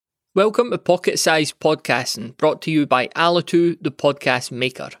Welcome to Pocket Size Podcasting, brought to you by Alitu, the podcast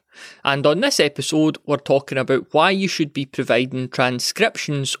maker. And on this episode, we're talking about why you should be providing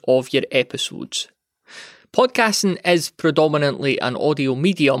transcriptions of your episodes. Podcasting is predominantly an audio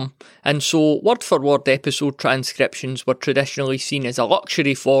medium, and so word-for-word episode transcriptions were traditionally seen as a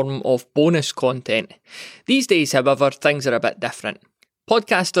luxury form of bonus content. These days, however, things are a bit different.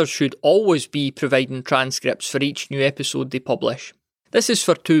 Podcasters should always be providing transcripts for each new episode they publish. This is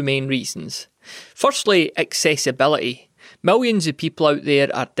for two main reasons. Firstly, accessibility. Millions of people out there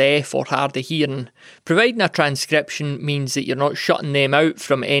are deaf or hard of hearing. Providing a transcription means that you're not shutting them out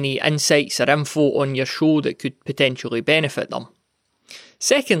from any insights or info on your show that could potentially benefit them.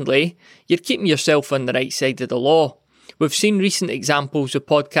 Secondly, you're keeping yourself on the right side of the law. We've seen recent examples of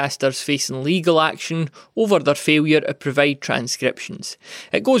podcasters facing legal action over their failure to provide transcriptions.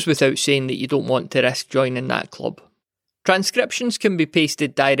 It goes without saying that you don't want to risk joining that club. Transcriptions can be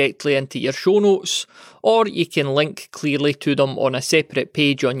pasted directly into your show notes, or you can link clearly to them on a separate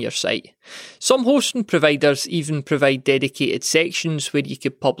page on your site. Some hosting providers even provide dedicated sections where you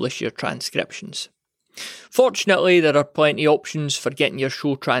could publish your transcriptions. Fortunately, there are plenty of options for getting your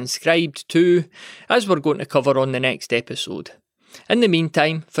show transcribed too, as we're going to cover on the next episode. In the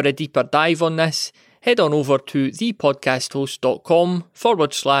meantime, for a deeper dive on this, head on over to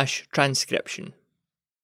thepodcasthost.com/transcription.